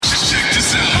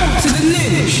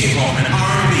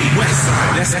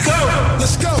Let's go.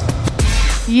 Let's go.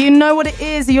 You know what it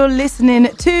is. You're listening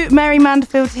to Mary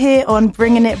Manderfield here on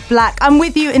Bringing It Black. I'm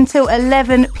with you until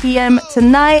 11 p.m.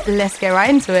 tonight. Let's get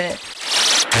right into it.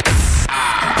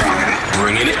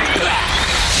 Bringing It Black.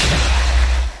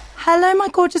 Hello, my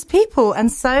gorgeous people,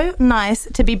 and so nice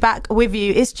to be back with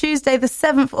you. It's Tuesday, the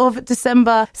 7th of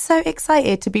December. So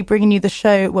excited to be bringing you the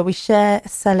show where we share,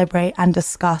 celebrate, and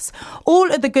discuss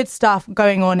all of the good stuff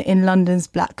going on in London's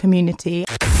black community.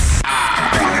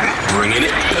 Bringing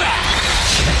It Black.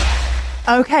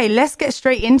 Okay, let's get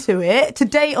straight into it.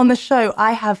 Today on the show,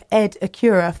 I have Ed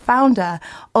Akura, founder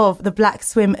of the Black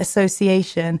Swim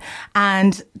Association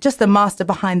and just the master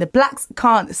behind the Blacks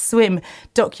Can't Swim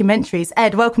documentaries.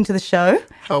 Ed, welcome to the show.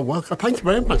 Oh, welcome. Thank you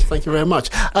very much. Thank you very much.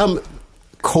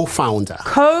 Co-founder.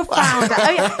 Oh,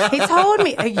 yeah. He told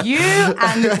me you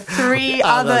and three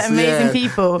other amazing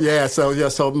people. Yeah,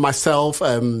 so myself,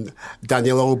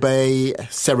 Daniel Obey,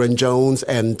 Seren Jones,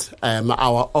 and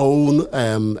our own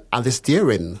Alice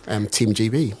Deering, Team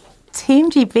GB.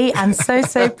 Team GB, and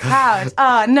so proud.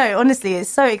 Oh, no, honestly, it's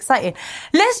so exciting.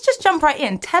 Let's just jump right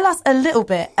in. Tell us a little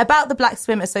bit about the Black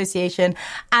Swim Association,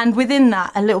 and within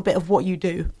that, a little bit of what you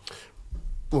do.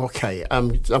 Okay, I'm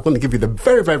going to give you the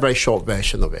very, very, very short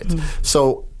version of it.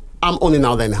 So I'm only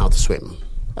now learning how to swim.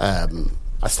 I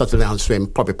started learning how to swim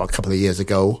probably about a couple of years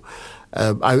ago.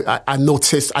 I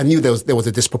noticed, I knew there was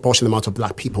a disproportionate amount of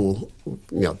black people,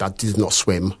 that did not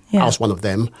swim. Yeah. I was one of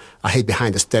them. I hid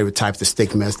behind the stereotypes, the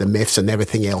stigmas, the myths, and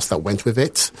everything else that went with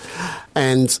it.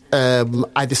 And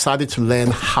I decided to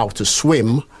learn how to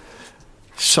swim.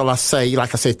 Shall I say,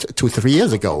 like I said, 2 or 3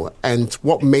 years ago. And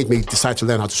what made me decide to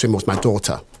learn how to swim was my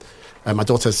daughter. My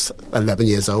daughter's 11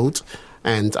 years old.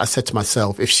 And I said to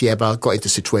myself, if she ever got into a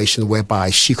situation whereby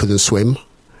she couldn't swim,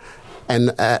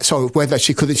 and so whether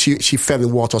she fell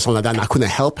in water or something like that and I couldn't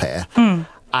help her,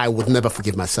 I would never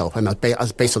forgive myself. And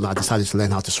based on that, I decided to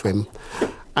learn how to swim.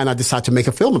 And I decided to make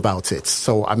a film about it.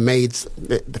 So I made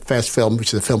the first film,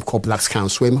 which is a film called Blacks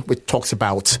Can't Swim, which talks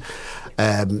about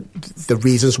the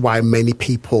reasons why many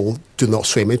people do not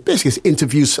swim. It basically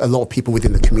interviews a lot of people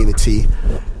within the community,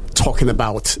 talking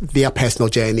about their personal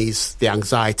journeys, their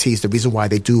anxieties, the reason why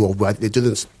they do or why they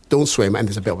don't swim, and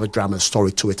there's a bit of a drama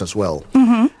story to it as well.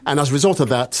 Mm-hmm. And as a result of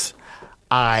that,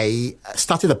 I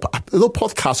started a little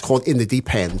podcast called In the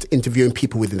Deep End, interviewing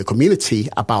people within the community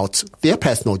about their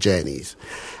personal journeys.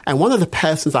 And one of the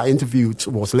persons I interviewed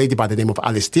was a lady by the name of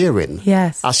Alice Deering.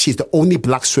 Yes. As she's the only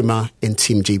black swimmer in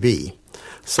Team GB.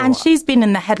 So, and she's been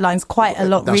in the headlines quite a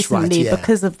lot recently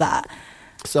because of that.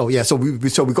 So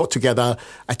we got together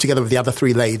with the other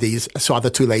three ladies, so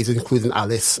other two ladies, including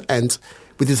Alice, and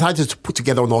we decided to put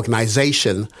together an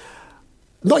organisation.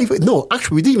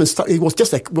 Actually, we didn't even start. It was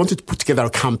just like we wanted to put together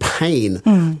a campaign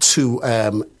to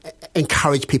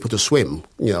encourage people to swim.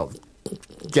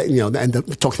 And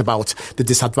talking about the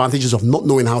disadvantages of not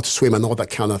knowing how to swim and all that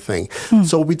kind of thing.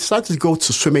 So we decided to go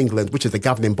to Swim England, which is the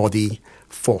governing body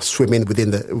for swimming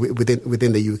within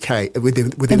the UK,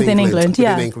 within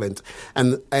England,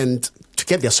 and to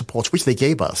get their support, which they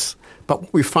gave us. But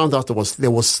what we found out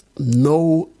there was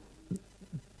no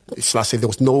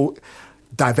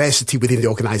diversity within the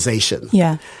organisation.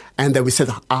 Yeah. And then we said,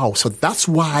 so that's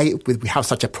why we have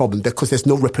such a problem, because there's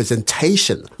no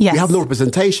representation. Yes. We have no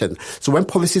representation. So when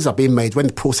policies are being made, when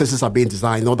processes are being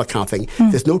designed, all that kind of thing,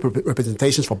 there's no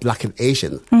representations for black and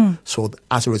Asian. So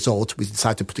as a result, we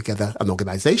decided to put together an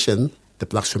organisation, the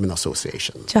Black Swimming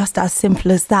Association. Just as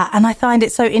simple as that. And I find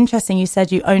it so interesting. You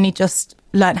said you only just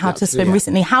learned how to swim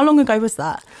recently. How long ago was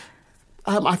that?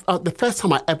 The first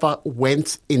time I ever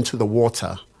went into the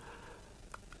water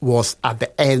was at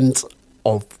the end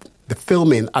of the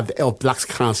filming of a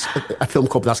film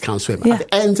called Blacks Can't Swim. Yeah. At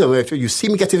the end of it, you see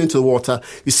me getting into the water,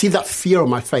 you see that fear on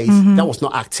my face. That was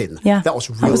not acting. Yeah. That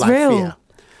was real life fear.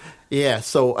 Yeah,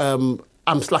 so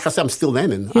I'm still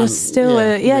learning. You're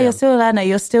still you're still a learner.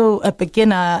 You're still a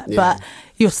beginner, but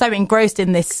you're so engrossed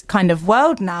in this kind of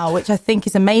world now, which I think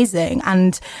is amazing.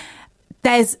 And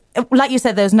there's, like you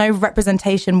said, there's no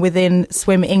representation within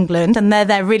Swim England, and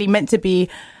they're really meant to be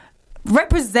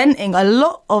representing a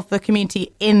lot of the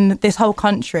community in this whole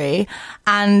country.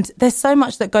 And there's so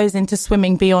much that goes into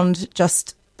swimming beyond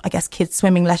just, I guess, kids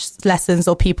swimming lessons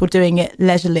or people doing it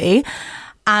leisurely.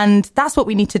 And that's what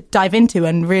we need to dive into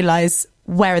and realise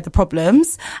where are the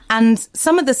problems. And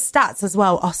some of the stats as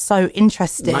well are so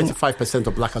interesting. 95%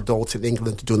 of black adults in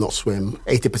England do not swim.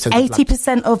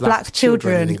 80% of black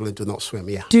children in England do not swim,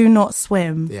 do not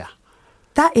swim. Yeah.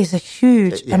 That is a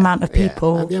huge amount of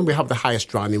people. And then we have the highest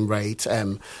drowning rate.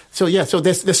 So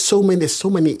there's so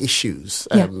many issues.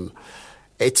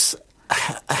 It's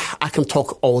I can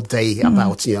talk all day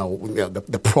about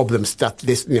the problems that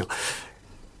this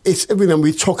it's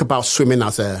we talk about swimming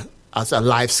as a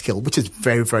life skill, which is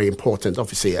very, very important.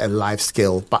 Obviously, a life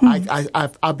skill. But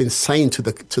I've been saying to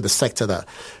the sector that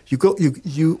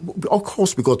you of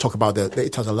course we got to talk about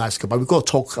it as a life skill, but we got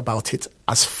to talk about it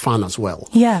as fun as well.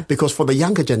 Yeah. Because for the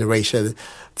younger generation,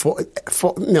 for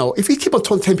if you keep on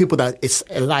telling people that it's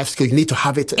a life skill, you need to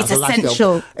have it as a life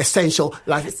skill. Essential.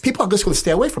 Like people are just going to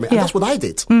stay away from it. And that's what I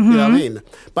did. You know what I mean?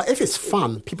 But if it's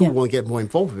fun, people want to get more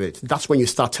involved with it. That's when you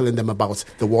start telling them about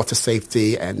the water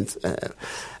safety and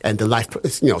the life,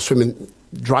 swimming,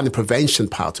 drowning prevention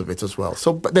part of it as well.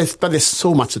 So, but there's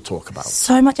so much to talk about.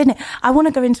 So much, isn't it? I want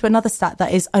to go into another stat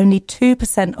that is only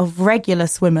 2% of regular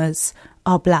swimmers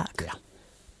are black. Yeah.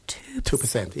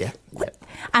 2%, yeah.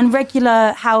 And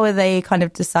regular, how are they kind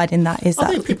of deciding that? I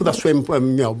think people that swim,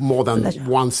 more than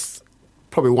once,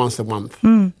 probably once a month.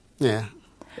 Yeah.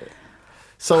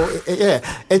 So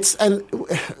it's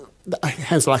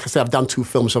hence, like I said, I've done 2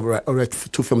 films already,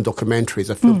 2 film documentaries.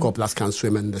 A film called Blacks Can't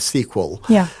Swim and the sequel.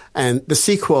 Yeah. And the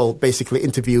sequel basically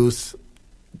interviews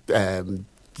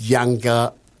young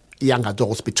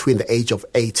adults between the age of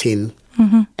 18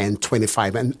 and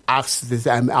 25 and asks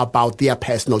them about their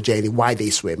personal journey, why they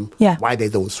swim, why they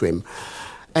don't swim.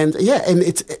 And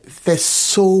there's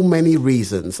so many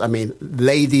reasons. I mean,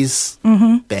 ladies,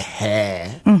 the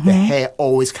hair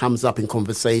always comes up in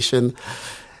conversation.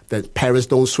 The parents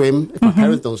don't swim. If my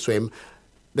parents don't swim,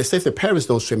 they say if the parents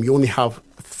don't swim, you only have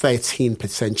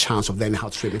 13% chance of learning how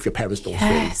to swim if your parents don't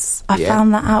swim. Yes, I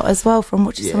found that out as well from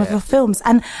watching some of your films.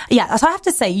 And so I have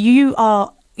to say, you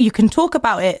can talk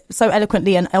about it so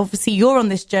eloquently, and obviously you're on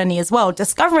this journey as well,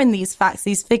 discovering these facts,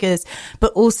 these figures,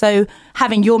 but also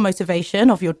having your motivation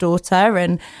of your daughter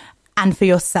and for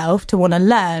yourself to want to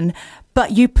learn.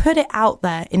 But you put it out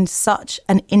there in such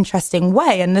an interesting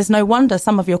way. And there's no wonder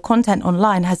some of your content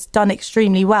online has done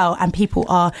extremely well and people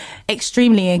are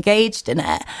extremely engaged in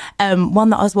it.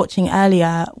 One that I was watching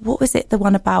earlier, what was it? The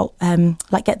one about,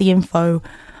 get the info.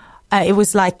 It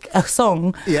was like a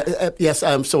song. Yes.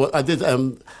 So I did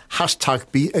hashtag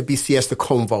BCS the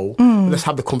convo. Let's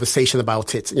have the conversation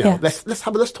about it.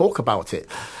 Let's talk about it.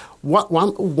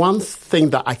 One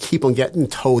thing that I keep on getting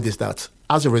told is that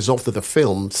as a result of the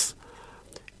films,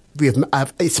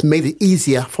 it's made it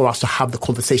easier for us to have the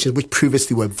conversations which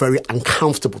previously were very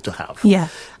uncomfortable to have. Yeah.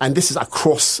 And this is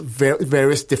across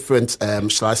various different,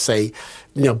 shall I say,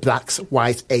 blacks,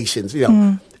 whites, Asians,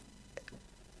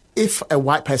 If a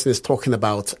white person is talking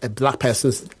about a black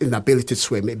person's inability to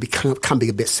swim, it can be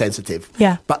a bit sensitive.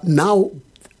 Yeah. But now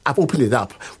I've opened it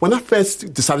up. When I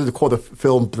first decided to call the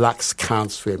film Blacks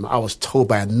Can't Swim, I was told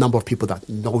by a number of people that,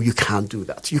 no, you can't do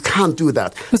that. You can't do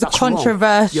that. It was a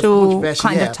controversial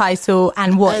kind of title,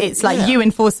 and it's like you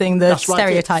enforcing the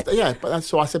stereotype. But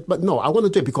so I said, but no, I want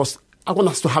to do it because I want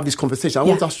us to have this conversation. I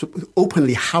want us to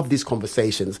openly have these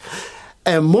conversations.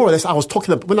 More or less, I was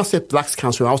talking about, when I said Blacks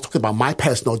Can't Swim, I was talking about my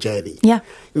personal journey. Yeah.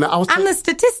 And the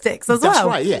statistics as well. That's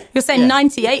right, yeah. You're saying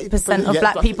 98% of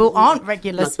black people aren't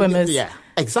regular swimmers. Yeah,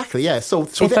 exactly, yeah. So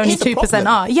if only 2%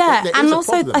 are. Yeah, and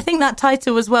also I think that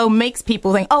title as well makes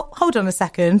people think, oh, hold on a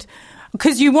second,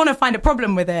 because you want to find a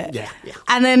problem with it. Yeah.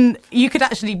 And then you could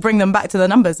actually bring them back to the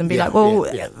numbers and be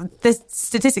they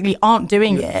statistically aren't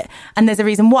doing it, and there's a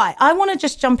reason why. I want to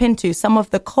just jump into some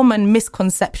of the common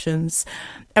misconceptions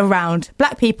around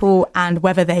black people and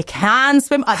whether they can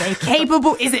swim. Are they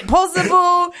capable? Is it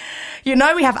possible?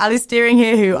 We have Alice Deering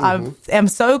here, who I am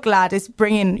so glad is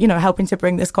helping to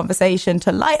bring this conversation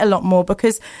to light a lot more,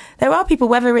 because there are people,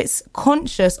 whether it's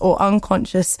conscious or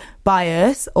unconscious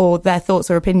bias or their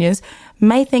thoughts or opinions,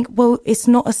 may think, well, it's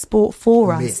not a sport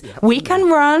for us. We can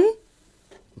run.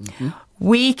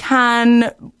 We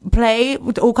can play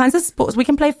all kinds of sports. We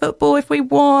can play football if we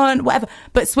want, whatever.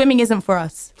 But swimming isn't for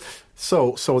us.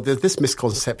 So there's this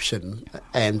misconception,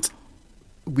 and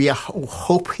we're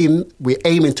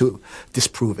aiming to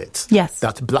disprove it. Yes.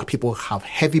 That black people have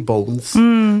heavy bones,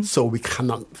 so we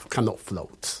cannot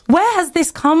float. Where has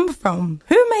this come from?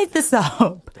 Who made this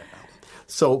up?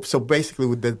 So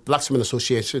basically, the Black Swimming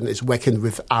Association is working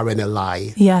with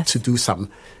RNLI to do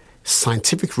some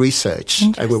scientific research,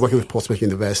 and we're working with Portsmouth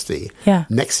University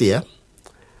next year.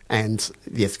 And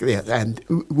and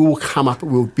we will come up.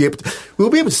 We'll be able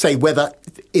to say whether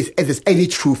there's any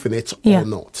truth in it or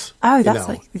not. Oh, that's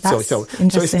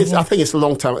interesting. So I think it's a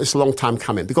long time. It's a long time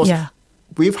coming, because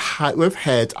we've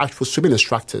heard actual swimming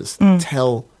instructors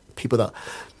tell people that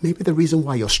maybe the reason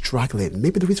why you're struggling,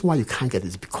 maybe the reason why you can't get it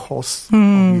is because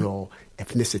of your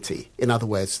ethnicity. In other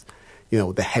words,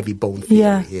 the heavy bone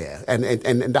theory.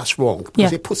 And that's wrong,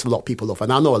 because it puts a lot of people off.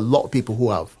 And I know a lot of people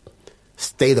who have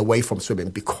stayed away from swimming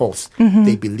because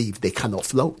they believe they cannot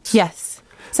float. Yes.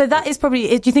 So that is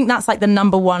probably, do you think that's like the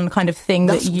number one kind of thing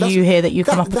that you hear that you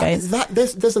come up against?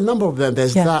 There's a number of them.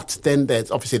 There's that, then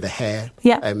there's obviously the hair.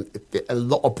 Yeah. A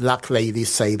lot of black ladies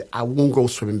say, I won't go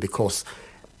swimming because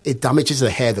it damages the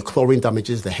hair, the chlorine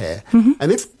damages the hair.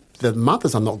 And if the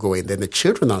mothers are not going, then the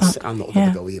children are not going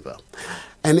to go either.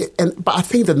 But I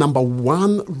think the number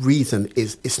one reason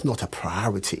is it's not a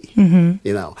priority. You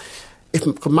know,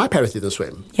 if my parents didn't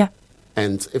swim,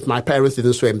 and if my parents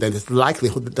didn't swim, then the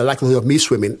likelihood of me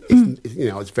swimming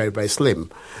is very, very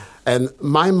slim. And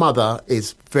my mother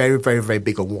is very, very, very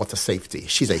big on water safety.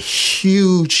 She's a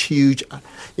huge,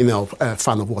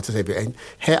 fan of water safety. And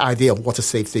her idea of water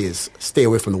safety is stay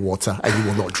away from the water and you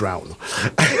will not drown.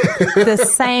 The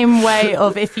same way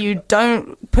of if you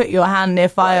don't put your hand near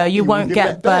fire, you won't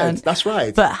get burnt. That's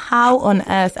right. But how on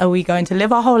earth are we going to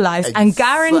live our whole lives and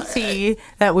guarantee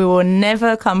that we will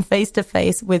never come face to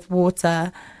face with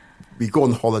water? We go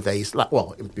on holidays,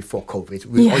 before COVID,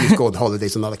 we always go on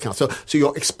holidays in other countries. So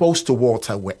you're exposed to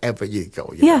water wherever you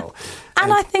go, you know.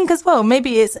 And I think as well,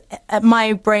 maybe it's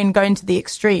my brain going to the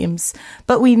extremes,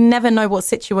 but we never know what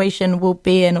situation we'll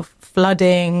be in, of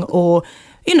flooding or,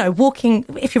 walking,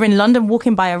 if you're in London,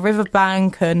 walking by a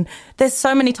riverbank, and there's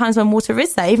so many times when water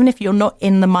is there, even if you're not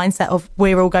in the mindset of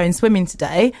we're all going swimming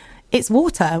today, it's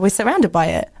water, we're surrounded by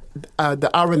it. The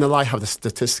RNLI have the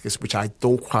statistics, which I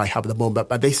don't quite have at the moment,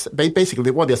 but they basically,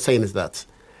 what they're saying is that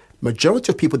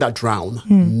majority of people that drown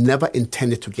never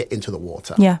intended to get into the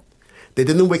water. Yeah. They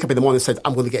didn't wake up in the morning and said,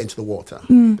 I'm going to get into the water.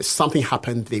 Something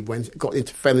happened, they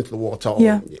fell into the water,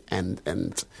 and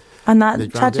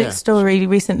that tragic story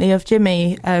recently of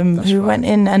Jimmy, who went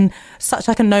in, and such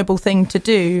like a noble thing to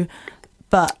do.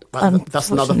 But that's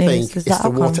another thing.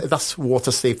 That's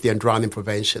water safety and drowning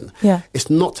prevention. Yeah. It's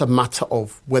not a matter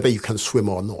of whether you can swim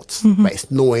or not, but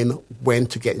it's knowing when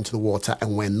to get into the water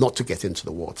and when not to get into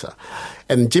the water.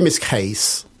 And in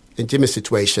Jimmy's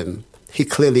situation, he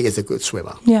clearly is a good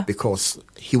swimmer because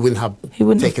he wouldn't have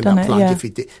taken that plunge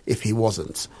if he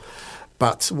wasn't.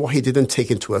 But what he didn't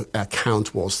take into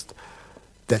account was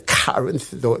the current,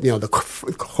 the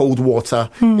cold water,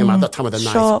 at that time of the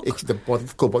night, it's the body,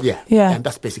 cold body, and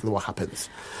that's basically what happens.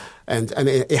 And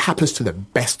it happens to the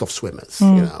best of swimmers,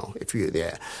 So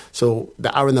the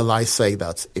RNLI say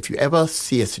that if you ever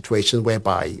see a situation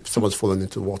whereby someone's fallen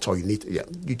into the water,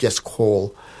 you just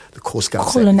call the Coast Guard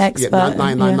service. Call an expert.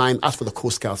 999, ask for the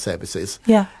Coast Guard services.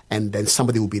 Yeah. And then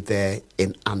somebody will be there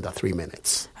in under 3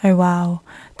 minutes. Oh, wow.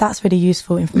 That's really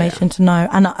useful information to know.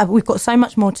 And we've got so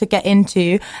much more to get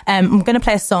into. I'm going to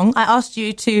play a song. I asked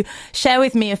you to share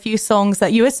with me a few songs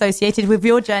that you associated with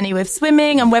your journey with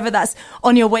swimming, and whether that's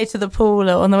on your way to the pool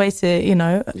or on the way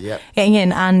to, getting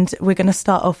in. And we're going to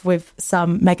start off with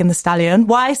some Megan Thee Stallion.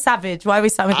 Why Savage? Why are we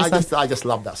starting with this one? I just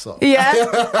love that song. Yeah.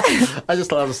 I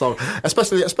just love the song.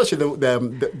 Especially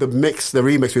the mix, the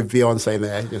remix with Beyonce in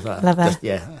there. Love that.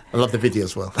 I love the video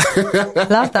as well.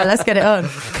 Love that. Let's get it on.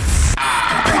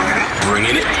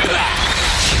 Bringing it back.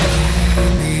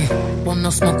 Want no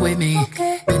smoke with me?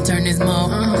 Okay. Then turn this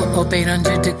mode up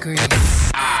 800 degrees.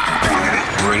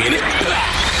 Bringing it back.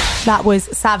 That was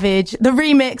Savage, the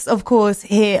remix, of course,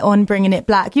 here on Bringing It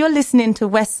Black. You're listening to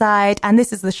Westside, and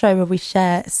this is the show where we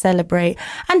share, celebrate,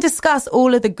 and discuss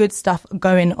all of the good stuff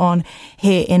going on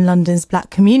here in London's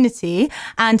black community.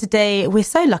 And today, we're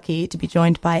so lucky to be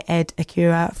joined by Ed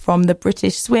Akura from the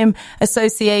British Swim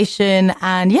Association.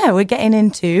 And we're getting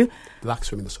into Black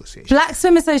Swimming Association. Black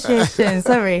Swim Association,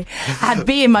 sorry. I had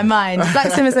B in my mind.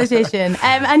 Black Swim Association.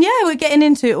 And we're getting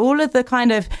into all of the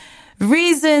kind of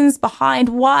reasons behind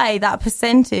why that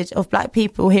percentage of black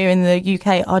people here in the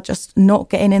UK are just not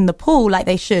getting in the pool like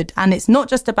they should. And it's not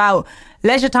just about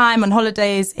leisure time and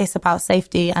holidays, it's about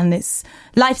safety, and it's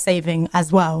life-saving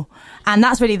as well. And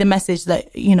that's really the message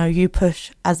that, you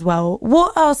push as well.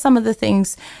 What are some of the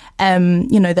things,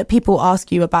 that people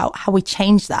ask you about how we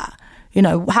change that?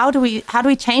 How do we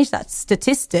change that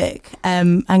statistic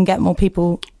and get more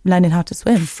people learning how to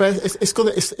swim? First, it's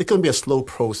going to be a slow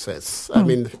process. I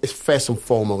mean, it's first and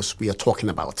foremost, we are talking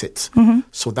about it.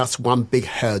 So that's one big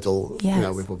hurdle.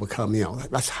 Yes. We've overcome.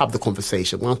 Let's have the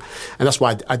conversation. Well, and that's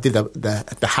why I did the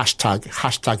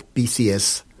hashtag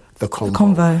BCS. The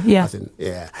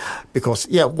convo. Because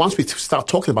once we start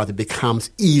talking about it, it becomes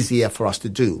easier for us to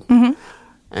do.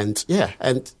 And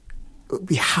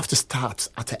we have to start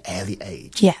at an early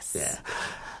age. Yes. Yeah.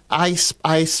 I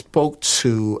spoke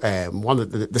to one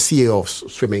of the CEO of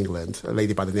Swim England, a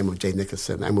lady by the name of Jane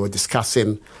Nicholson, and we were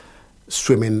discussing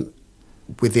swimming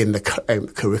within the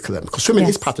curriculum, because swimming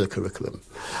Yes. is part of the curriculum.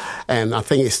 And I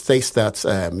think it states that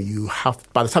you have,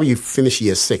 by the time you finish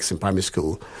year 6 in primary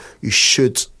school, you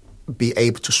should be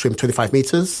able to swim 25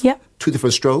 meters, Yep. 2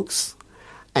 different strokes,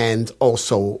 and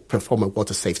also perform a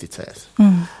water safety test.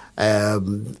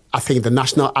 I think the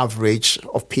national average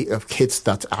of kids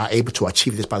that are able to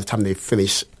achieve this by the time they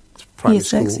finish primary Year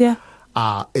school 6,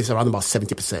 yeah. is around about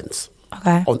 70%.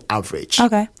 Okay. On average.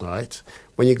 Okay. Right?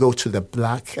 When you go to the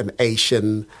Black and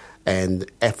Asian and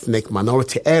ethnic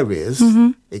minority areas,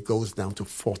 it goes down to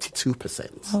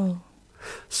 42%. Oh.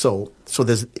 So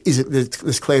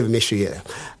there's clearly an issue here.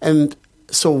 And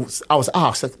so I was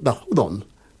asked, like, now, hold on.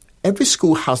 Every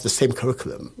school has the same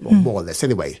curriculum, or more or less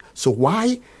anyway. So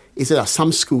why is it that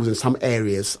some schools in some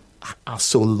areas are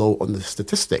so low on the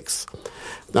statistics?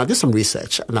 Now, I did some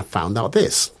research and I found out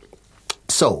this.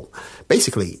 So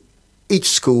basically, each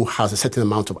school has a certain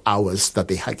amount of hours that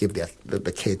they give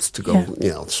the kids to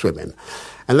go, swimming.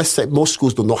 And let's say most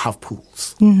schools do not have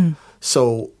pools.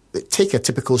 So take a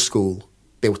typical school.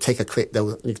 They will take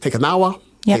an hour,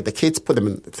 take the kids, put them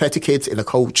in 30 kids in a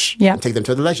coach, and take them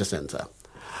to the leisure centre.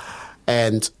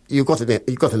 And you've got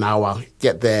an hour,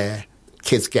 get there,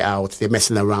 kids get out, they're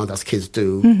messing around as kids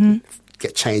do,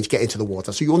 get changed, get into the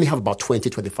water. So you only have about 20,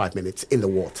 25 minutes in the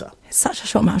water. It's such a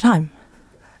short amount of time.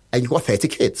 And you've got 30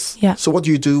 kids. Yeah. So what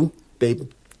do? They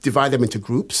divide them into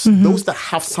groups. Those that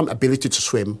have some ability to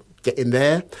swim get in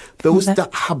there. Those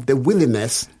that have the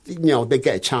willingness, they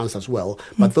get a chance as well.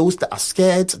 But those that are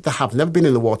scared, that have never been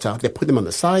in the water, they put them on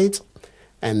the side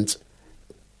and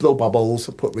blow bubbles,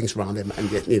 put rings around them,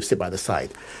 and sit by the side.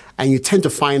 And you tend to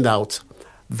find out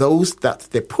those that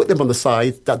they put them on the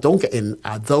side that don't get in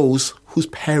are those whose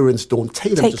parents don't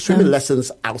take them to swimming lessons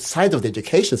outside of the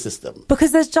education system.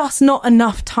 Because there's just not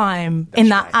enough time in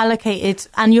that allocated.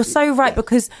 And you're so right,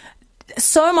 because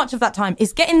so much of that time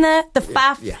is getting there, the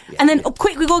faff, and then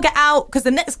quick, we go get out because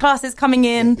the next class is coming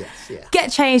in, get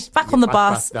changed, back on the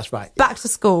bus, that's right, back to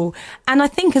school. And I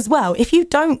think as well, if you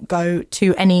don't go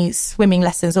to any swimming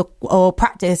lessons or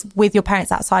practice with your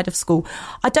parents outside of school,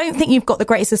 I don't think you've got the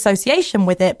greatest association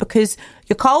with it, because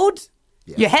you're cold,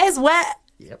 your hair's wet,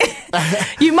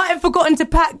 you might have forgotten to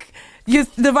pack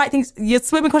the right things, your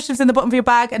swimming costumes in the bottom of your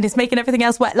bag, and it's making everything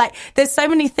else wet. Like, there's so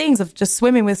many things of just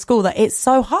swimming with school that it's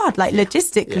so hard, like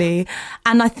logistically.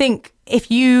 And I think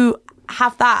if you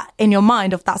have that in your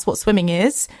mind of that's what swimming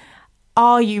is,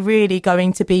 are you really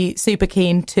going to be super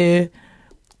keen to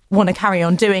want to carry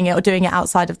on doing it or doing it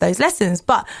outside of those lessons?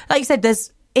 But like you said,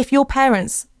 if your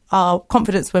parents are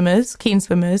confident swimmers, keen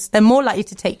swimmers, they're more likely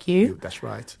to take you. That's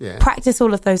right. Yeah. Practice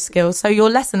all of those skills. So your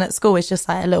lesson at school is just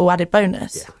like a little added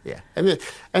bonus. Yeah. And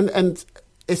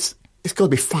it's got to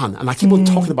be fun. And I keep on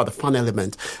talking about the fun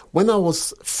element. When I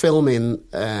was filming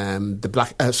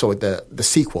the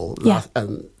sequel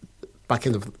back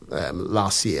in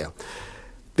last year,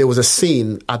 there was a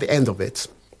scene at the end of it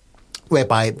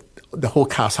whereby the whole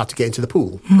cast had to get into the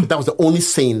pool. That was the only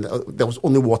scene, there was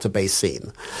only water-based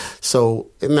scene. So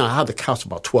I had a cast of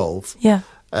about 12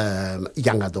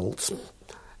 young adults.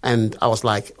 And I was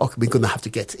like, okay, we're going to have to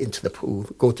get into the pool,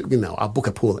 I'll book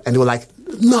a pool. And they were like,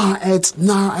 no, Ed,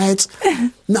 no,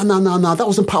 that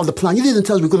wasn't part of the plan. You didn't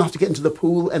tell us we're going to have to get into the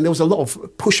pool. And there was a lot of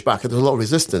pushback and there was a lot of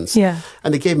resistance. Yeah.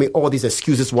 And they gave me all these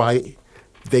excuses why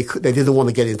they didn't want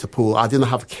to get into the pool. I don't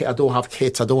have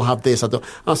kids, I don't have this,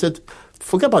 I said,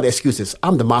 forget about the excuses.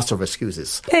 I'm the master of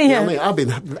excuses. Yeah. You know what I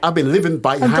mean? I've been living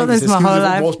behind these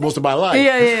excuses most of my life.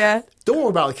 Yeah. Don't worry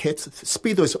about the kids.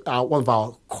 Speedo is one of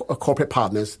our corporate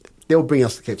partners. They'll bring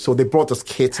us the kids. So they brought us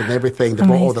kits and everything. They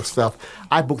brought all the stuff.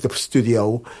 I booked the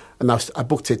studio, and I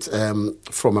booked it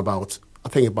from about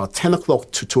 10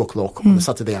 o'clock to 2 o'clock on a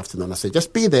Saturday afternoon. I said,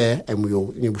 just be there, and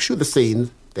we'll shoot the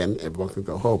scene. Then everyone can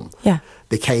go home. Yeah.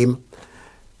 They came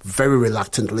very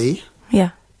reluctantly. Yeah.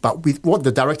 But what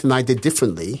the director and I did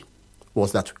differently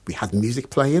was that we had music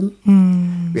playing.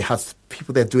 We had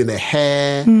people there doing their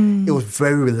hair. It was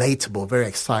very relatable, very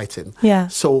exciting. Yeah.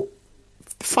 So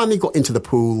finally got into the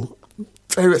pool.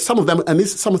 Some of them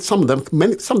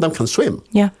can swim.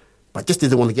 Yeah. But just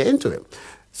didn't want to get into it.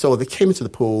 So they came into the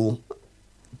pool.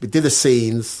 We did the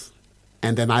scenes,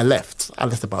 and then I left. I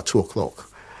left about 2 o'clock.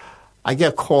 I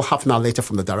get a call half an hour later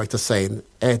from the director saying,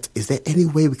 Ed, is there any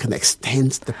way we can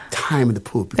extend the time in the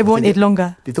pool? They wanted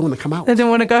longer. They don't want to come out. They don't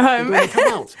want to go home. They don't want to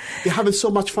come out. They're having so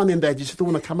much fun in there, they just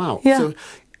don't want to come out. Yeah. So,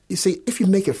 you see, if you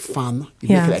make it fun, you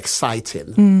make it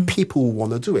exciting, people will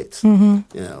want to do it.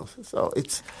 So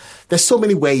there's so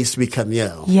many ways we can,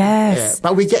 Yes. Yeah,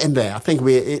 but we're getting there. I think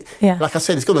like I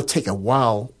said, it's going to take a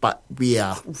while, but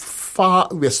we're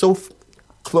so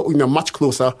much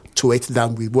closer to it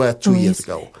than we were 2 years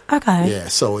ago. Okay. Yeah,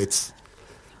 so it's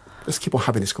let's keep on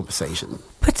having this conversation.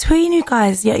 Between you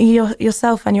guys,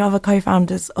 yourself and your other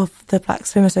co-founders of the Black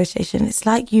Swim Association, it's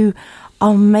like you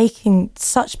are making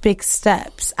such big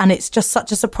steps, and it's just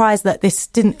such a surprise that this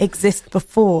didn't exist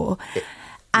before.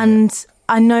 And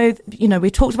I know, we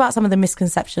talked about some of the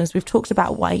misconceptions. We've talked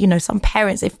about why, some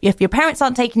parents, if your parents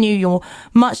aren't taking you, you're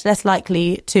much less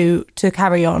likely to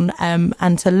carry on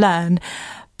and to learn.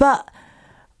 But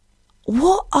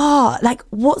I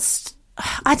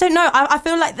don't know. I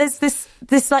feel like there's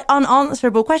this like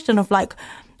unanswerable question of like,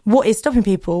 what is stopping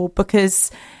people?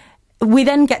 Because we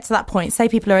then get to that point, say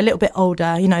people are a little bit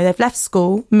older, they've left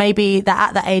school, maybe they're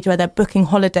at that age where they're booking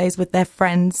holidays with their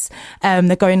friends,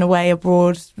 they're going away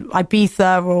abroad,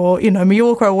 Ibiza or,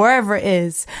 Mallorca or wherever it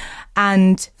is.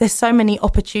 And there's so many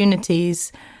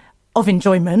opportunities of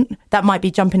enjoyment that might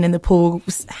be jumping in the pool,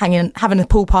 having a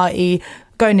pool party,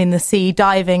 going in the sea,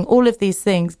 diving, all of these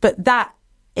things. But that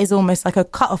is almost like a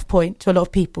cut-off point to a lot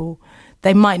of people.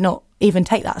 They might not even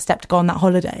take that step to go on that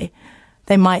holiday.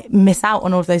 They might miss out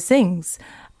on all of those things.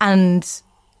 And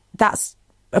that's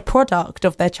a product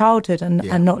of their childhood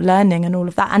and not learning and all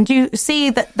of that. And you see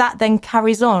that then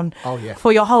carries on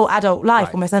for your whole adult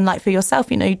life almost. And like for yourself,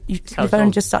 you've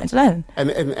only just starting to learn. And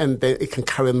it can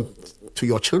carry on to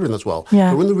your children as well.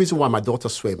 Yeah. The only reason why my daughter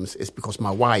swims is because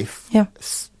my wife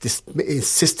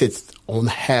insisted on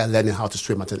her learning how to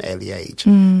swim at an early age.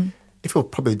 If it were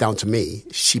probably down to me,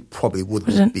 she probably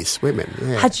wouldn't be swimming.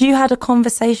 Yeah. Had you had a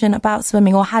conversation about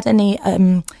swimming or had any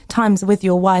times with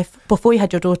your wife before you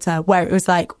had your daughter where it was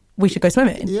like, we should go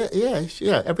swimming? Yeah.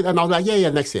 And I was like, yeah,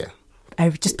 next year. Oh,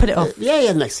 just put it off.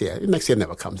 Yeah, next year. Next year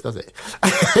never comes, does it?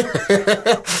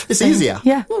 It's easier.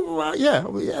 Yeah. Well,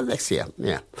 yeah, next year.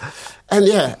 Yeah. And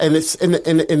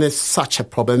it's such a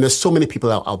problem. There's so many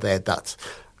people out there that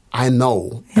I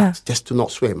know that just do not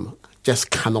swim.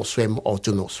 Just cannot swim or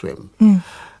do not swim.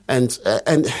 And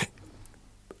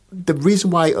the reason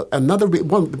why,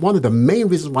 one of the main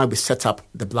reasons why we set up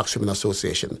the Black Swimming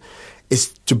Association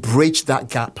is to bridge that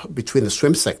gap between the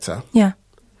swim sector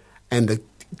and the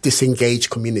disengaged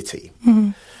community.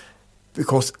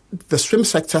 Because the swim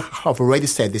sector have already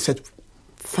said, they said,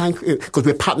 because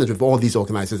we're partnered with all these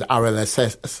organizations,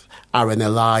 RLSS,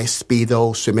 RNLI,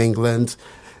 Speedo, Swim England,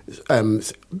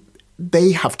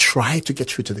 they have tried to get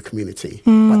through to the community,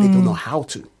 but they don't know how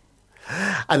to.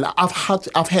 And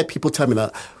I've heard people tell me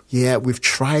that, we've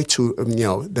tried to,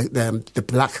 the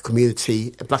Black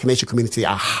community, Black and Asian community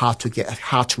are hard to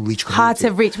reach. Hard to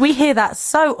reach. We hear that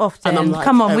so often. Like,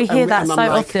 come on, we hear that so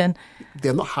often.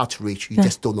 They're not hard to reach. You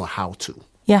just don't know how to.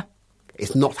 Yeah.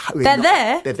 It's not. They're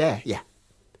there. They're there. Yeah.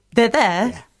 They're there.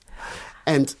 Yeah.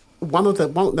 And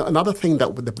another thing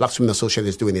that the Black Swimming Association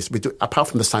is doing is apart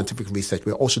from the scientific research,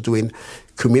 we're also doing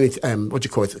community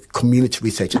community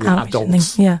research in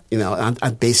adults.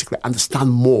 And basically understand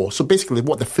more. So basically,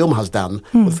 what the film has done,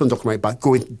 the film documentary, by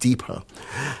going deeper,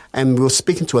 and we were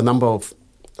speaking to a number of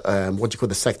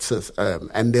the sectors,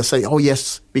 and they're saying, oh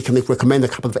yes, we can recommend a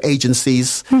couple of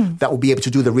agencies that will be able to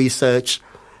do the research.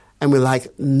 And we're like,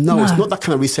 no, it's not that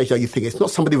kind of research that you think. It's not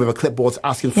somebody with a clipboard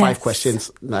asking 5 questions.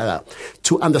 No.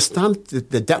 To understand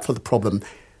the depth of the problem,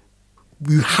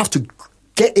 you have to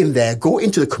get in there, go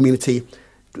into the community,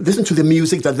 listen to the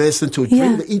music that they listen to,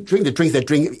 drink the drinks they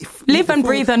drink. Live and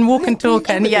breathe and walk and talk.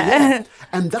 And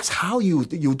And that's how you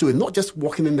do it, not just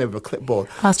walking in there with a clipboard.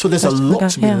 So there's a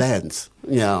lot to be learned.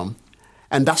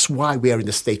 And that's why we are in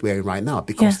the state we're in right now,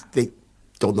 because they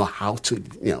don't know how to,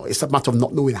 it's a matter of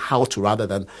not knowing how to rather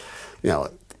than,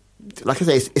 like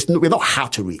I say, we're not how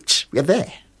to reach. We're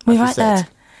there. We're right there.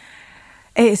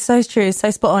 It's so true. It's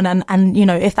so spot on. And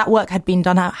if that work had been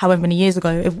done however many years ago,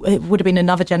 it would have been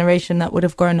another generation that would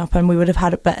have grown up and we would have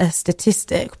had a better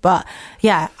statistic. But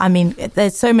yeah, I mean,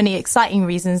 there's so many exciting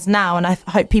reasons now. And I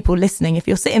hope people listening, if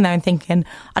you're sitting there and thinking,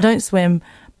 I don't swim,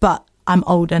 but I'm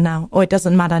older now, or it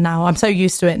doesn't matter now, I'm so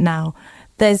used to it now.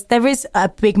 There is a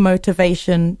big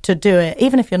motivation to do it,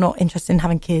 even if you're not interested in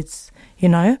having kids,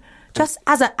 just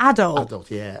as an adult.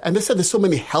 And they said there's so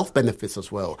many health benefits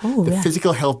as well.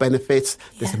 Physical health benefits,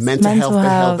 there's mental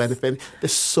health benefit.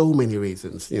 There's so many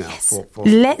reasons, for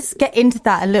Let's get into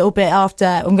that a little bit after.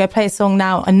 I'm going to play a song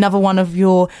now, another one of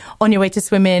your On Your Way to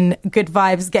Swimming, good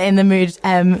vibes, get in the mood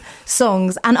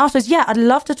songs. And afterwards, I'd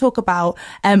love to talk about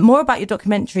more about your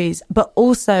documentaries, but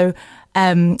also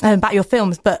about your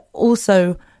films, but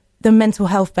also the mental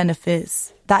health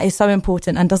benefits. That is so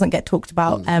important and doesn't get talked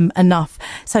about enough.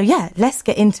 So let's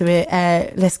get into it.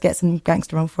 Let's get some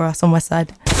gangster on for us on West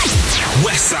Side.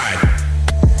 West Side.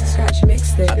 Scratch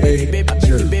mixtape.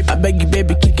 I beg you,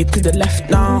 baby, kick it to the left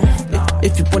now.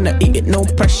 If you wanna eat it, no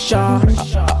pressure.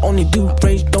 I only do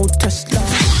range, no Tesla.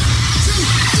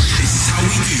 This is how how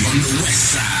we do on the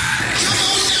west side.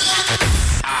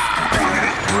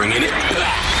 Bringing it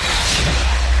back.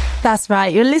 That's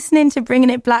right. You're listening to Bringing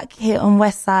It Black here on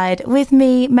West Side with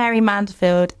me, Mary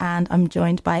Manderfield, and I'm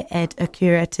joined by Ed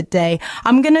Akura today.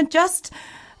 I'm going to just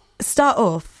start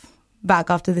off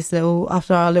back after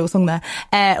our little song there,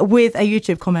 with a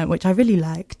YouTube comment, which I really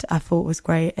liked. I thought was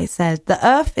great. It said, "The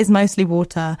earth is mostly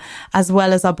water as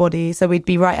well as our body, so we'd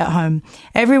be right at home.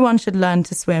 Everyone should learn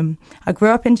to swim. I grew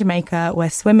up in Jamaica where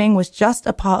swimming was just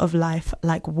a part of life,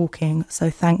 like walking.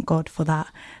 So thank God for that."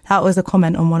 That was a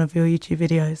comment on one of your YouTube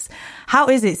videos. How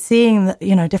is it seeing,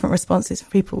 different responses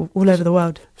from people all over the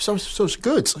world? So it's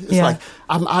good. It's like,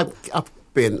 I've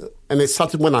been, and it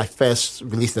started when I first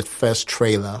released the first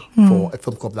trailer for a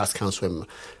film called Blacks Can't Swim.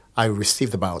 I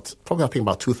received about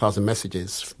 2,000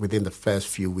 messages within the first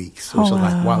few weeks. Which was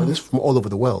like, wow, and this is from all over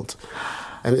the world.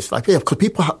 And it's like, because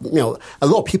people, a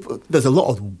lot of people, there's a lot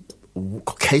of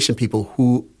Caucasian people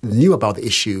who knew about the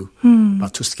issue,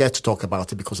 but too scared to talk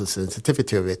about it because of the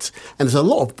sensitivity of it. And there's a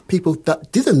lot of people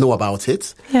that didn't know about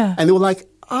it. Yeah. And they were like,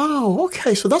 oh,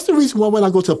 okay, so that's the reason why when I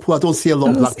go to the pool, I don't see a lot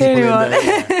of black people in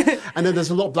there. And then there's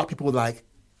a lot of black people like,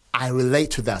 I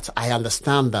relate to that. I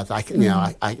understand that. I get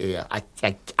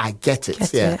it.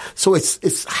 Get yeah. it. So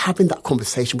it's having that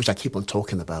conversation, which I keep on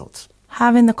talking about.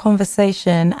 Having the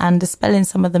conversation and dispelling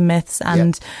some of the myths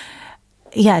and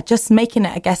just making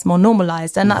it, I guess, more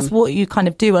normalised. And that's what you kind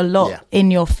of do a lot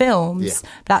in your films. Yeah.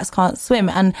 Blacks Can't Swim.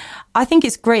 And I think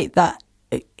it's great that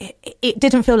it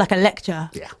didn't feel like a lecture.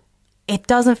 Yeah. It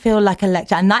doesn't feel like a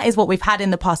lecture. And that is what we've had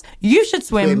in the past. You should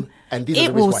swim. And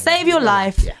it will save your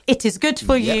life. Yeah. It is good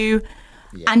for you.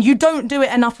 Yeah. And you don't do it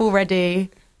enough already.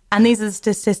 And these are the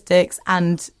statistics.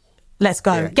 And let's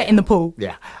go. Yeah. Get in the pool.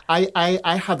 Yeah.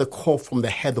 I had a call from the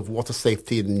head of water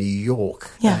safety in New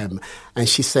York. Yeah. And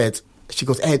she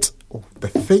goes, Ed, the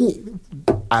thing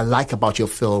I like about your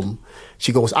film,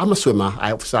 she goes, I'm a swimmer.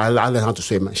 I learned how to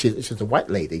swim. She's a white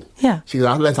lady. Yeah. She goes,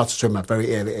 I learned how to swim at a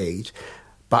very early age.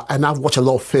 And I've watched a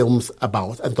lot of films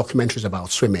about and documentaries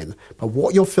about swimming. But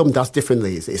what your film does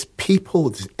differently is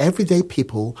people, everyday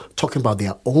people, talking about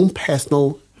their own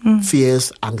personal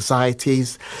fears,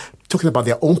 anxieties, talking about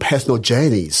their own personal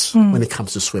journeys when it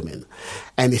comes to swimming.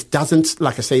 And it doesn't,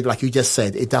 like I say, like you just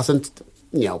said, it doesn't,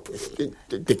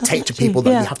 dictate to people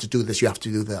that you have to do this, you have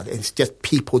to do that. It's just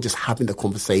people just having the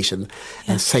conversation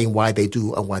and saying why they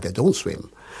do and why they don't swim.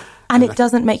 And it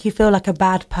doesn't make you feel like a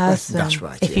bad person. That's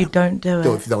right. If you don't do it.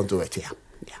 If you don't do it, yeah.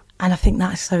 And I think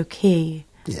that's so key.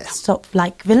 Yeah. Stop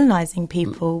villainizing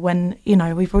people when,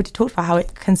 we've already talked about how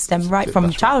it can stem right from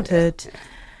childhood. Right, yeah.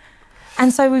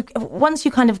 And so once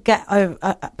you kind of get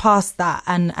past that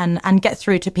and get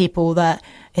through to people that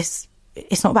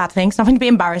it's not a bad thing. It's nothing to be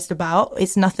embarrassed about.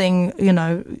 It's nothing, you're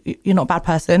not a bad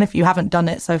person if you haven't done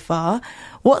it so far.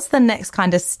 What's the next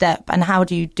kind of step and how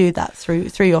do you do that through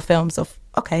your films of,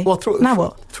 okay, now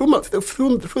what? Through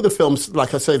the films,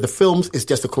 like I say, the films is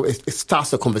just it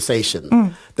starts a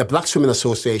conversation. The Black Swimming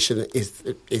Association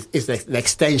is an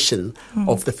extension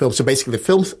of the film. So basically the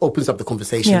film opens up the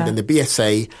conversation, then the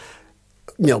BSA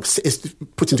is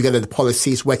putting together the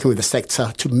policies, working with the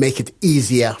sector to make it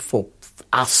easier for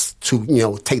us to,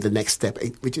 take the next step,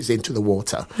 which is into the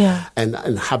water, and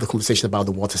have the conversation about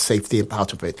the water safety and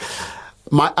part of it.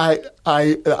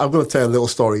 I'm going to tell a little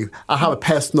story. I have a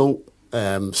personal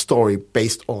story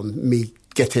based on me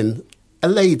getting a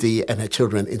lady and her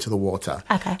children into the water.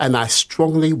 Okay. And I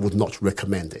strongly would not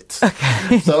recommend it.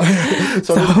 Okay. So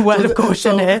word of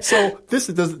caution here. So there's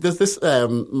this,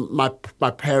 my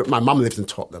mum lives in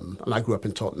Tottenham and I grew up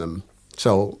in Tottenham.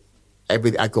 So I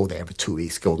go there every 2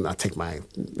 weeks, and I take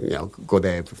go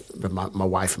there with my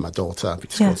wife and my daughter. We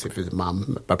just go sit with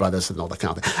mum, my brothers and all that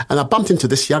kind of thing. And I bumped into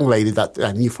this young lady that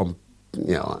I knew from,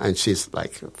 and she's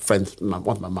like one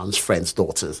of my mum's friends'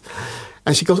 daughters.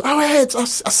 And she goes, "Oh, Ed, I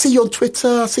see you on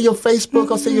Twitter, I see you on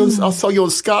Facebook, I saw you on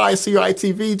Sky, I see you on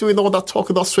ITV doing all that talk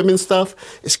about swimming stuff.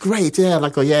 It's great, yeah." And I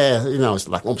go, "Yeah, it's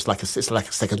like almost like it's like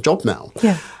a second job now."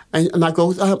 Yeah. And I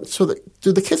go,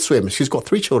 do the kids swim? She's got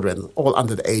 3 children, all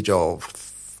under the age of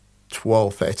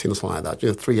 12, 13 or something like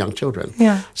that. 3 young children.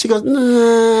 Yeah. She goes,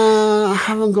 "No, I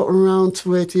haven't got around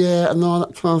to it yet," and all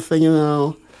that kind of thing,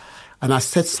 And I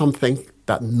said something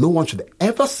that no one should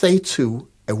ever say to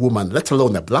a woman, let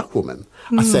alone a black woman.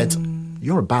 I said,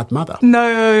 "You're a bad mother."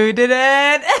 No, you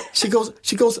didn't. She goes,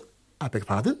 "I beg your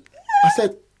pardon?" I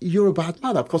said, "You're a bad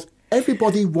mother," because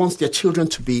everybody wants their children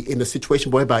to be in a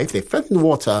situation whereby if they fell in the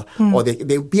water or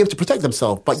they'll be able to protect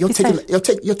themselves, but you're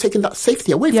taking that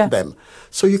safety away from them.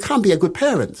 So you can't be a good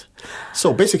parent.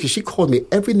 So basically, she called me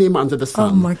every name under the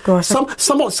sun. Oh my gosh!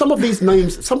 Some of these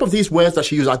names, some of these words that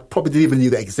she used, I probably didn't even knew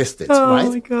they existed. Right?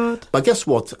 Oh my God! But guess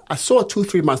what? I saw her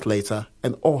 2-3 months later,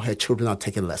 and all her children are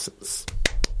taking lessons.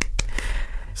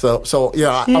 So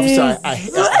yeah, obviously I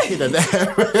hit it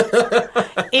there.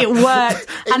 It worked.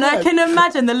 And I can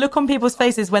imagine the look on people's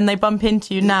faces when they bump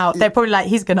into you now. They're probably like,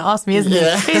 he's going to ask me, isn't he?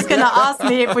 He's going to ask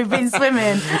me if we've been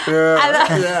swimming.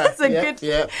 That's a good...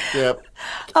 Yeah.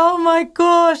 Oh my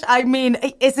gosh. I mean,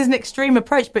 it's an extreme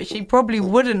approach, but she probably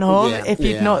wouldn't have if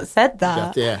you'd not said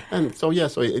that. Yeah. And so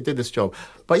it did this job.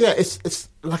 But yeah, it's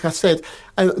like I said,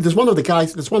 and there's one of the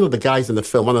guys in the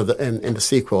film, in the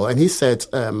sequel, and he said,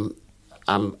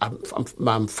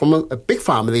 I'm from a big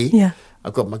family. Yeah.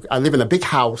 I live in a big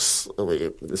house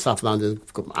in South London.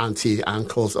 I've got auntie,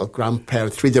 uncles, or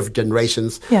grandparents, 3 different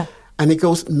generations. Yeah. And he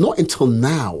goes, not until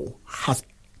now has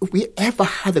we ever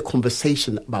had a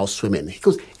conversation about swimming. He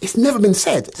goes, it's never been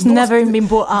said. It's never even been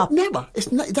brought up. Never.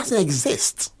 It doesn't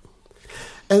exist.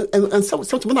 And so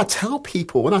when I tell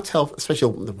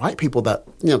especially the white people that,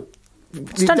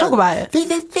 just don't talk about it.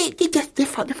 They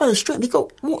find a strength. They go,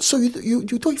 what? So you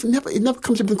don't even it never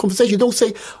comes into the conversation. You don't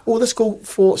say, oh, let's go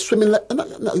for swimming.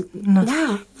 No,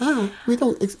 we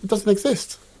don't. It doesn't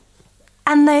exist.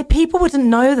 And people wouldn't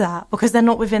know that because they're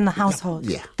not within the household.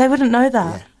 Yeah. They wouldn't know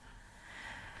that. Yeah.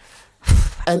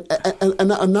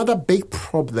 And another big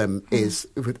problem is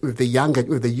with the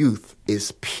youth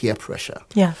is peer pressure.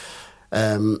 Yeah.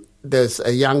 There's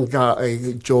a young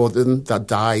guy, Jordan, that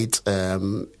died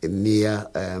near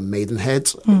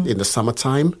Maidenhead in the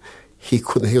summertime. He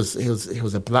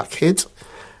was a black kid.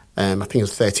 I think he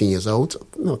was 13 years old.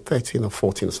 No, 13 or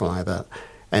 14 or something like that.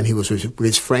 And he was with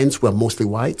his friends who were mostly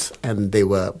white, and they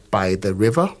were by the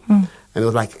river. And it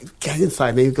was like, get inside.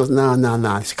 And he goes, no.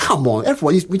 He said, come on,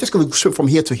 everyone, we're just going to swim from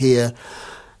here to here.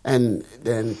 And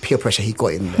then peer pressure, he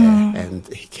got in there, and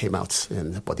he came out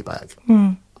in a body bag.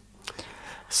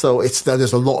 So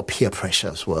there's a lot of peer pressure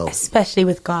as well. Especially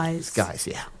with guys. Guys,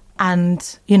 yeah.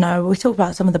 And, we talk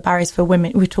about some of the barriers for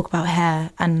women. We talk about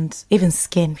hair and even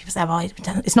skin. People say,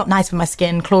 it's not nice for my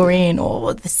skin, chlorine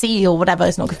or the sea or whatever,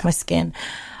 it's not good for my skin.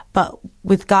 But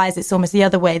with guys, it's almost the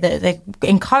other way, that they're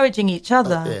encouraging each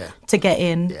other to get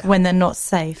in when they're not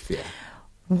safe. Yeah.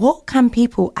 What can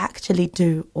people actually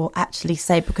do or actually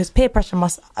say? Because peer pressure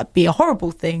must be a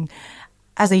horrible thing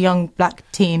as a young black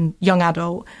teen, young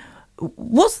adult.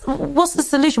 What's the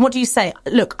solution? What do you say?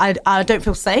 Look, I don't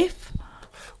feel safe.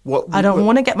 I don't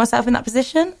want to get myself in that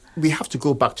position. We have to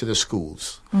go back to the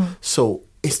schools. So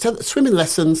instead, swimming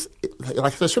lessons,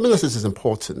 like I said, swimming lessons is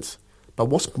important. But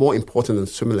what's more important than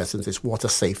swimming lessons is water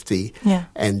safety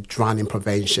and drowning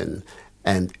prevention,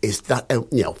 and is that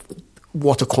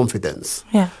water confidence.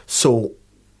 Yeah. So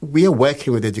we are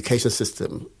working with the education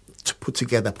system to put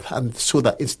together a plan so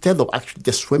that instead of actually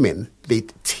just swimming, they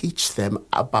teach them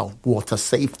about water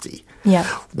safety. Yeah.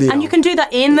 And you can do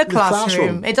that in the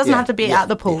classroom. It doesn't have to be at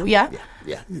the pool, Yeah.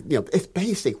 It's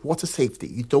basic water safety.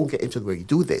 You don't get into the way you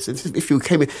do this. If you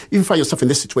find yourself in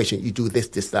this situation, you do this,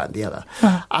 that, and the other.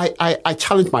 I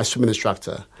challenged my swimming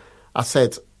instructor. I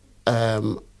said,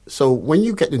 so when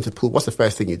you get into the pool, what's the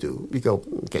first thing you do? You go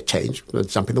get changed,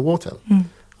 jump in the water.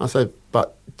 I said,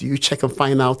 but do you check and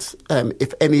find out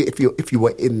if you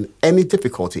were in any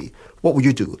difficulty, what would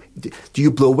you do? Do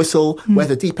you blow a whistle? Where's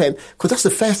the deep end? Because that's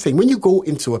the first thing. When you go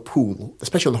into a pool,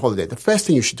 especially on holiday, the first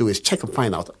thing you should do is check and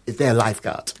find out, is there a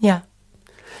lifeguard? Yeah.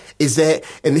 Is there,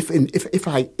 and if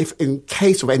in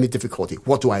case of any difficulty,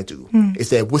 what do I do? Is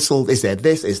there a whistle? Is there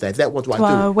this? Is there that? What do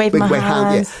I do? Wave my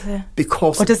hands. Yeah.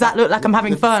 Because or does that look like I'm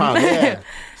having fun? Yeah.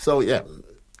 So yeah.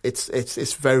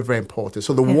 It's very, very important.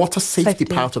 So the water safety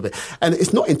part of it. And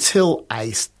it's not until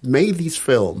I made these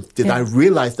films did I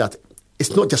realize that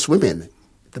it's not just women.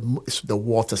 It's the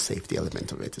water safety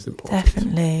element of it is important.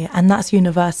 Definitely. And that's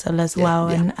universal as well.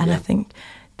 And I think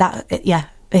that,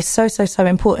 it's so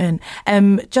important.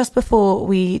 Just before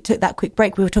we took that quick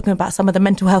break, we were talking about some of the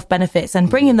mental health benefits and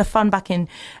bringing the fun back in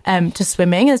to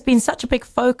swimming. There's been such a big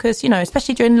focus,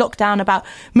 especially during lockdown, about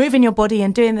moving your body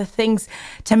and doing the things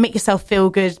to make yourself feel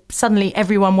good. Suddenly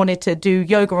everyone wanted to do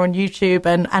yoga on YouTube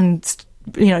and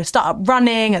start up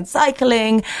running and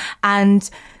cycling, and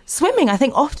swimming, I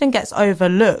think, often gets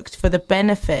overlooked for the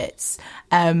benefits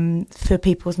for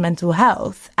people's mental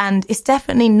health, and it's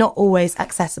definitely not always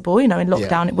accessible. In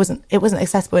lockdown, it wasn't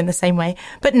accessible in the same way.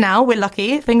 But now we're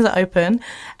lucky; things are open,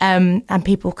 and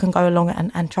people can go along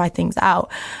and try things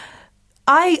out.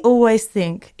 I always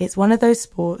think it's one of those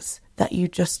sports that you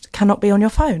just cannot be on your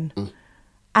phone.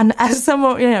 And as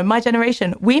someone, my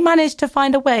generation, we managed to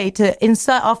find a way to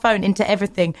insert our phone into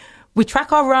everything. We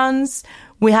track our runs.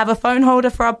 We have a phone holder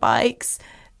for our bikes.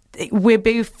 We'll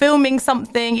be filming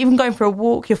something, even going for a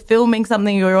walk, you're filming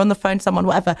something, you're on the phone to someone,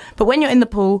 whatever. But when you're in the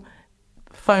pool,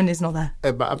 phone is not there.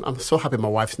 But I'm so happy my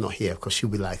wife's not here, because she'll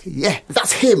be like, yeah,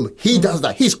 that's him. He does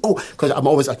that. Because I'm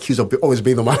always accused of always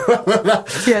being on my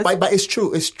Yes. But it's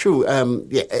true. It's true.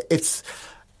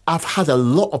 I've had a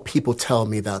lot of people tell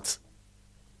me that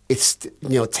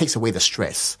it takes away the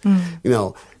stress.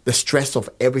 The stress of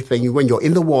everything. When you're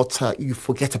in the water, you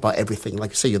forget about everything. Like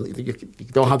you say, you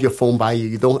don't have your phone by you.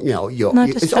 You don't.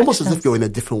 It's almost as if you're in a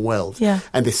different world. Yeah.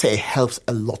 And they say it helps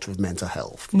a lot with mental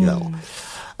health.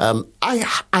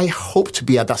 I hope to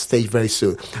be at that stage very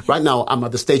soon. Right now, I'm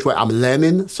at the stage where I'm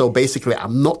learning. So basically,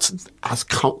 I'm not as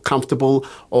comfortable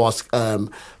or as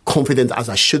confident as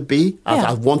I should be, as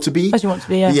I want to be. As you want to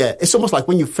be, yeah. Yeah, it's almost like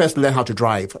when you first learn how to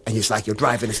drive, and it's like you're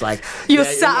driving, it's like... You're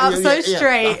sat up so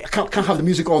straight. I can't have the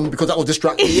music on because that will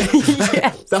distract me.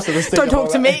 That's the stage. Don't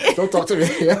talk to me. Don't talk to me.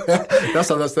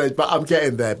 That's on the stage. But I'm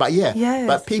getting there. But yeah. Yes.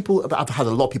 But I've had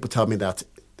a lot of people tell me that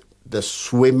the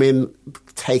swimming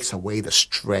takes away the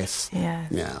stress.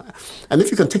 Yeah. And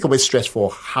if you can take away stress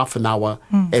for half an hour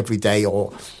every day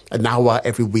or an hour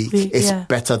every week, it's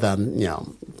better than,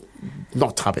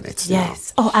 not having it.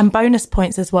 Yes. Oh, and bonus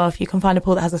points as well if you can find a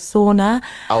pool that has a sauna.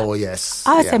 Oh, yes.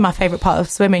 I would say my favourite part of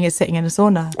swimming is sitting in a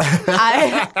sauna.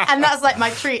 And that's like my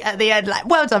treat at the end. Like,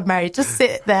 well done, Mary. Just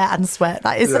sit there and sweat.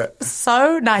 That is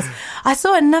so nice. I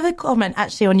saw another comment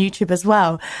actually on YouTube as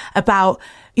well about,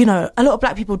 a lot of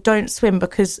black people don't swim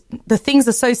because the things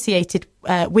associated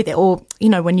with it, or,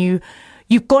 when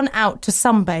you've gone out to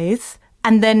sunbathe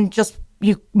and then just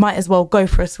you might as well go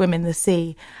for a swim in the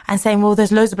sea, and saying, well,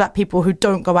 there's loads of black people who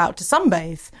don't go out to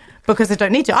sunbathe because they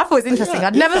don't need to. I thought it was interesting.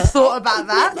 I'd never thought about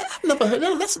that. I've never heard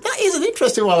that is an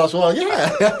interesting one as well,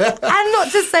 yeah. And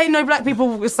not to say no black people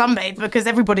will sunbathe, because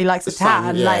everybody likes a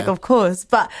tan, of course.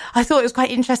 But I thought it was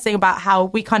quite interesting about how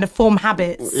we kind of form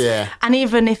habits. Yeah. And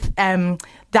even if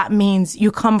that means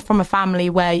you come from a family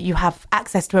where you have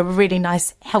access to a really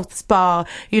nice health spa,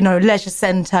 leisure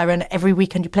centre, and every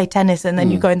weekend you play tennis and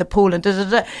then you go in the pool and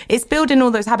It's building all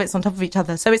those habits on top of each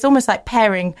other. So it's almost like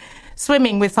pairing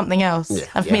swimming with something else. Yeah.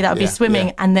 And for me, that would be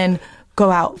swimming and then go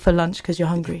out for lunch because you're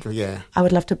hungry. Yeah. I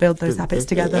would love to build those habits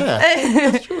together. Yeah,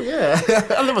 that's true, yeah.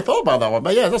 I never thought about that one,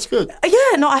 but yeah, that's good.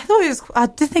 Yeah, no, I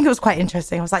did think it was quite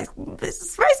interesting. I was like,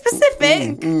 it's very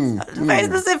specific. Very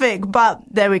specific, but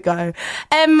there we go.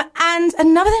 And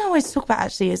another thing I wanted to talk about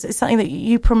actually is something that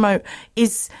you promote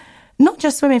is not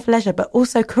just swimming for leisure, but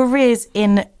also careers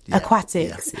in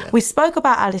aquatics. Yeah. We spoke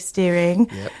about Alice Steering.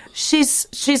 Yep.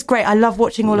 She's great. I love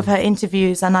watching all of her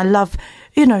interviews, and I love,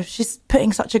 she's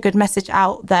putting such a good message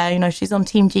out there. She's on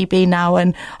Team GB now,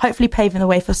 and hopefully paving the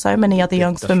way for so many other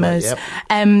young swimmers.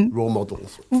 Right, role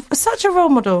models. Such a role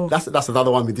model. That's another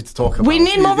one we need to talk about. We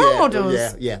need more role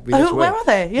models. Yeah. Where are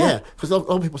they? Yeah. Because a lot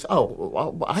of people say,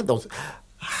 I don't.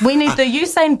 We need the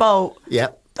Usain Bolt. Yeah.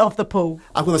 Of the pool.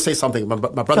 I'm going to say something. My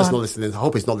brother's not listening. I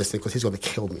hope he's not listening, because he's going to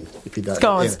kill me if he does.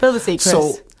 Go on, spill the secrets.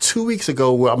 So 2 weeks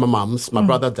ago, we were at my mum's. My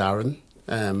brother Darren,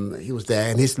 he was there,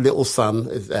 and his little son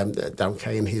is Darren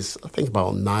Kane. He's I think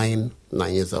about 9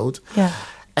 years old. Yeah.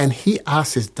 And he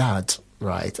asked his dad,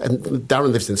 right? And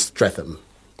Darren lives in Streatham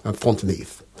and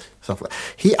Fountainheath. So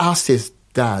he asked his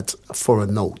dad for a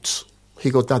note. He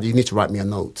goes, "Dad, you need to write me a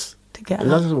note."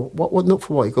 And I said, what note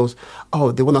for what? He goes,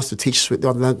 they want us to teach, they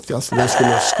want us to learn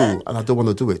swimming at school, and I don't want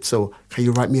to do it. So can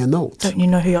you write me a note? Don't you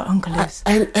know who your uncle is?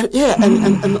 And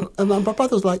my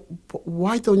brother was like,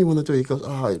 why don't you want to do it? He goes,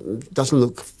 it doesn't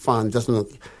look fun,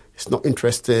 it's not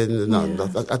interesting. No,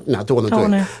 I don't want to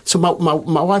do it. So my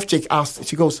wife Jake asked,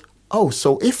 she goes,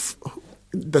 so if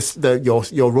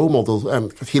your role model,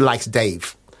 because he likes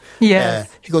Dave. Yeah.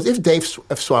 He goes, if Dave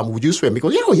swam, would you swim? He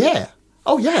goes,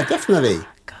 oh yeah, definitely.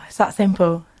 It's that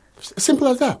simple. Simple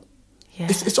as that.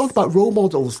 Yes. It's all about role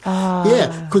models.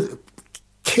 Yeah, because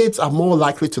kids are more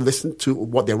likely to listen to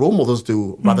what their role models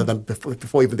do rather than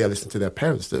before even they listen to their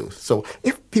parents do. So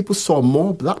if people saw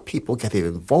more black people getting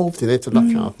involved in it and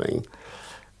that kind of thing,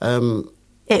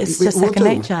 it's just second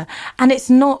nature. And it's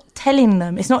not telling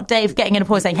them. It's not Dave getting in a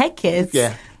pool saying, "Hey kids,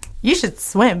 you should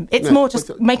swim." It's more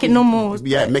just make it normal.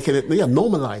 Yeah,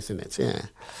 normalizing it. Yeah.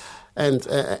 And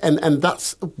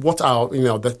that's what our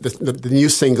the new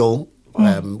single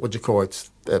what do you call it,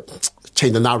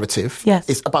 Change the Narrative. Yes.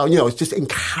 It's about it's just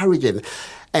encouraging,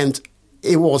 and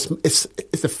it's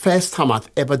the first time I've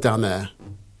ever done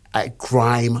a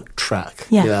grime track.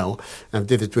 Yeah. And I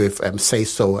did it with Say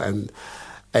So, and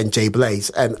and Jay Blaze,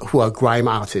 and who are grime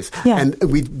artists. Yeah. And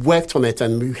we worked on it,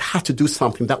 and we had to do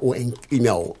something that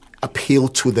will, appeal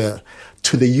to the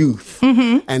youth.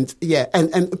 Mm-hmm. And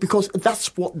and because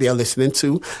that's what they're listening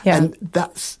to. Yeah. And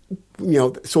that's,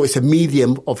 so it's a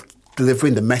medium of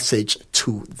delivering the message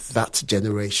to that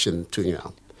generation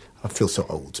I feel so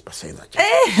old by saying that.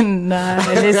 No,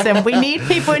 listen, we need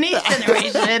people in each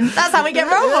generation. That's how we get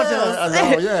role models.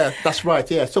 I know, yeah, that's right,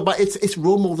 yeah. So, but it's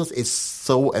role models is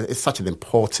it's such an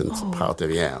important part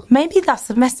of it, yeah. Maybe that's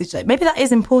the message, though. Maybe that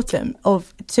is important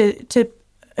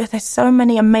there's so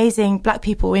many amazing black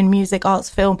people in music, arts,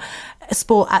 film,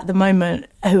 sport at the moment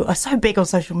who are so big on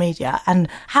social media and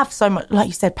have so much, like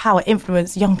you said, power,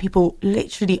 influence. Young people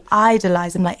literally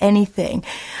idolise them like anything.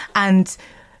 And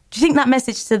do you think that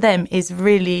message to them is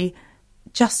really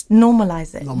just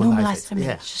normalise it? Normalise for me.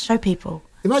 Yeah. Just show people.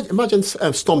 Imagine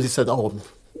Stormzy said, I'm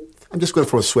just going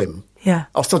for a swim. Yeah.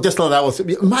 So just like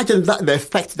that imagine the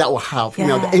effect that will have,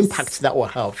 Yes. the impact that will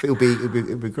have. It'll be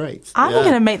great. I'm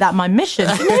going to make that my mission.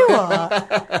 Do you know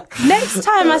what? Next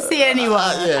time I see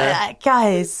anyone,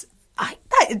 guys,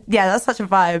 that's such a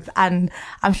vibe. And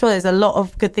I'm sure there's a lot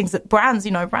of good things that brands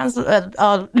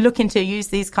are looking to use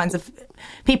these kinds of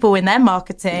people in their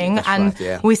marketing. That's and right,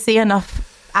 yeah. we see enough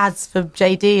ads for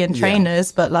JD and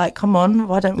trainers, but come on,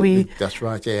 why don't we? That's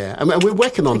right, yeah. I mean, we're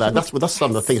working on that. That's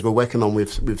some of the things we're working on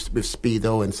with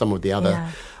Speedo and some of the other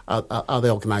other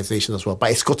organisations as well.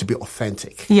 But it's got to be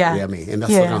authentic. Yeah, you know what I mean, and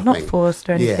that's the kind of not thing. forced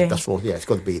or anything. It's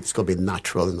got to be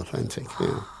natural and authentic.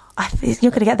 Yeah.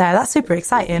 You're going to get there. That's super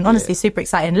exciting. Honestly, super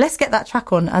exciting. Let's get that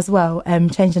track on as well.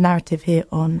 Change the narrative here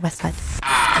on Westside.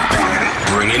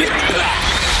 Bringing it back.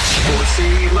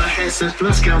 See my head says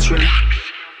plus country.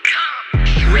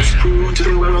 Let's prove to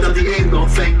the world that there ain't no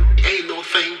thing.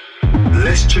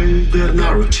 Let's change the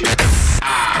narrative.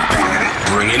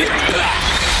 Bringing it back.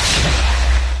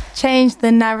 Change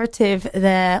the narrative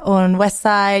there on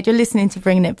Westside. You're listening to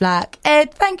Bringing It Black.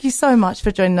 Ed, thank you so much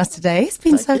for joining us today. It's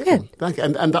been so good. Thank you.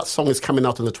 And that song is coming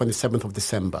out on the 27th of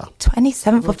December.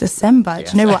 27th of December.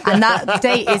 Yes. Do you know what? And that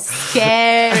date is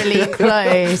scarily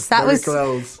close. That was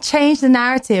close. Change the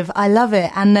narrative. I love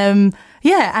it. And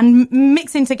and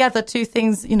mixing together two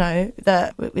things,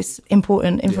 that was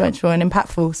important, influential and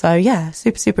impactful. So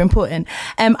super, super important.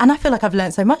 And I feel like I've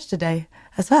learned so much today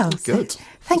as well. Good. So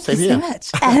thank you so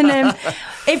much. And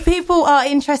if people are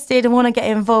interested and want to get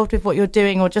involved with what you're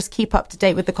doing or just keep up to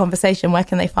date with the conversation, where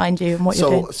can they find you and what you're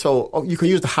doing? So you can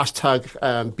use the hashtag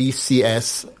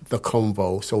BCS the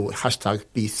Convo. So hashtag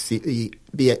BC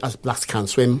as Blacks Can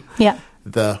Swim. Yeah.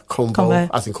 The Convo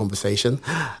as in conversation.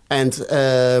 And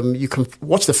you can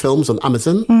watch the films on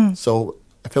Amazon. So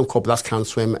a film called Blacks Can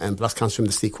Swim and Blacks Can Swim,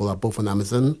 the sequel, are both on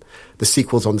Amazon. The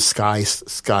sequel's on Sky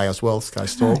as well, Sky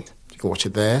Store. Right. You can watch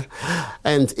it there.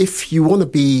 And if you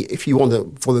want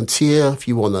to volunteer, if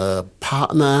you want to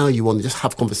partner, you want to just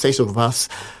have conversations with us,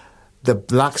 the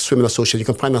Black Swimming Association, you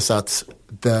can find us at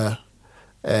the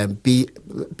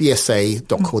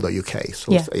bsa.co.uk.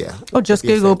 So, or just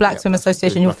Google Black Swim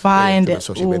Association, you'll find it.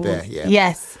 We're there, yeah.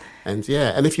 Yes. And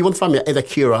if you want to find me at Eda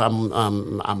Kira,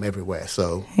 I'm everywhere.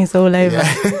 So he's all over.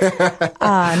 Yeah.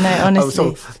 No,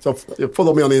 honestly. So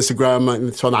follow me on Instagram,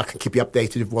 and so I can keep you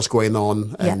updated with what's going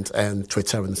on, and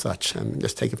Twitter and such, and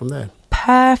just take it from there.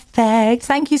 Perfect.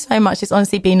 Thank you so much. It's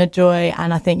honestly been a joy.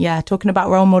 And I think, talking about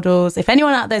role models, if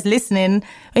anyone out there's listening,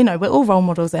 we're all role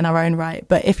models in our own right.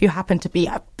 But if you happen to be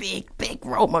a big, big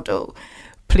role model,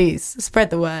 please spread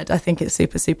the word. I think it's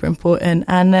super, super important.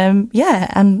 And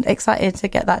I'm excited to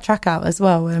get that track out as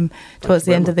well towards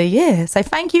the end of the year. So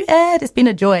thank you, Ed. It's been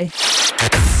a joy.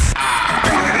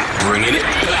 Bringing it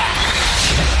back.